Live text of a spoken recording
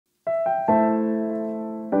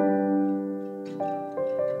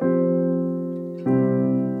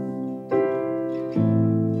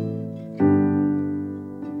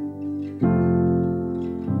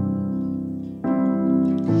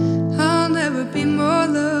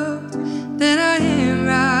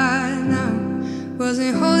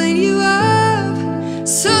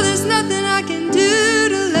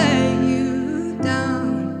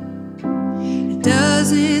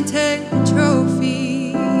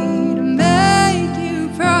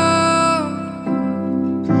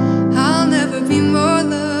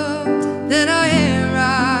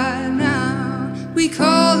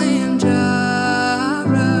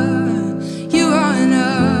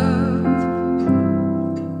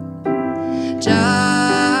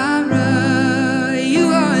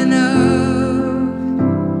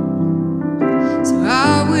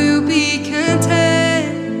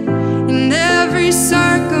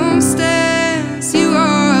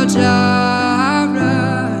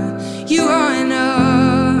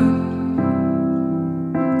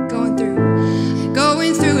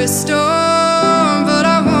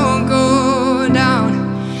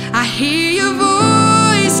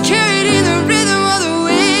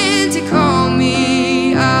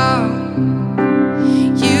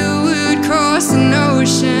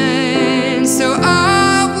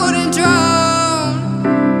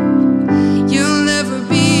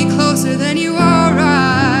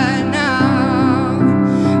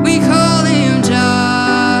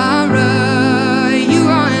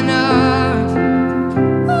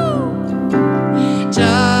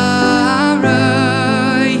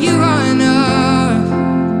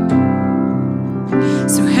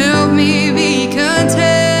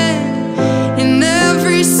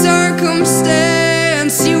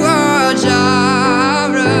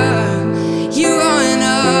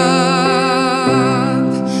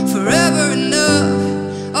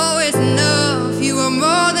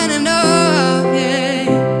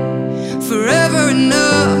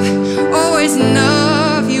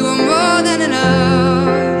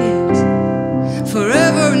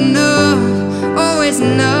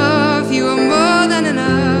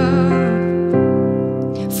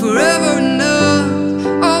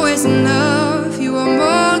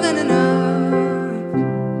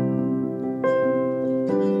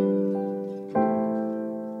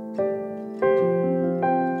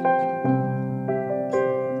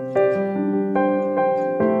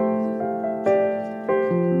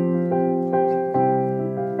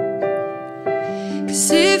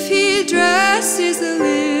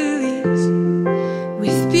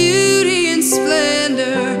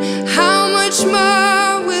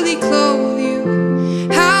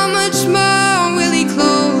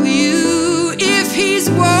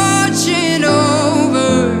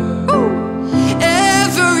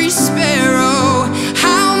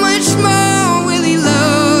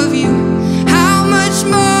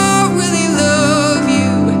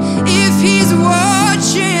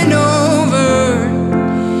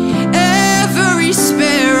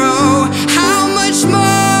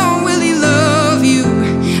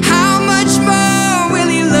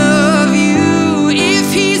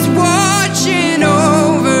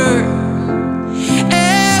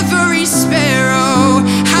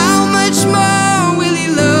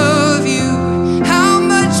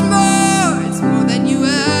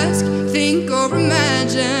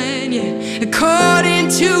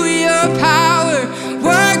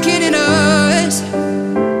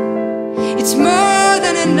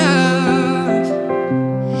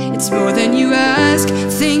you ask,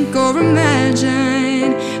 think, or imagine,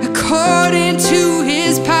 according to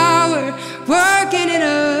His power working in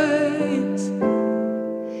us.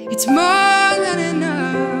 It's more than enough.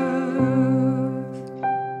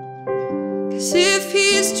 'Cause if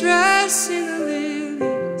He's dressing the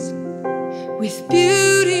lilies with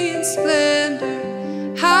beauty and splendor,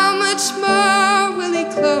 how much more will He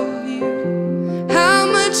clothe you? How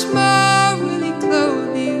much more will He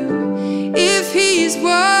clothe you? If He's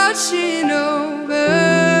watching over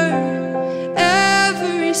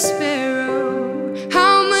every sparrow,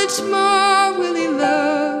 how much more will He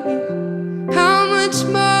love you? How much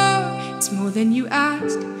more? It's more than you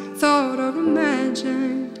asked, thought, or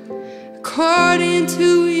imagined, according to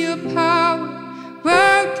your power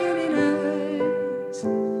working in us.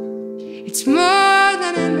 It's more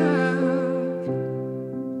than enough.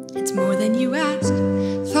 It's more than you asked,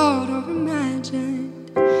 thought, or imagined,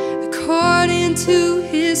 according to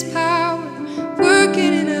His power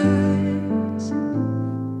working in us.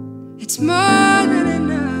 It's more than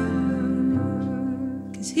enough,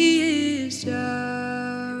 'cause He is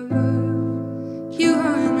Jireh. You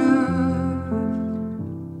are enough.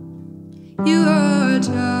 You are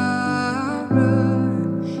Jireh.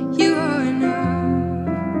 You are enough.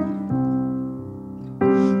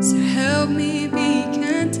 So help me be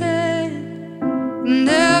content in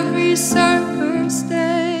every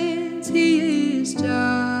circumstance. He is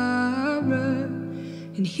Jireh,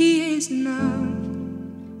 and He is enough.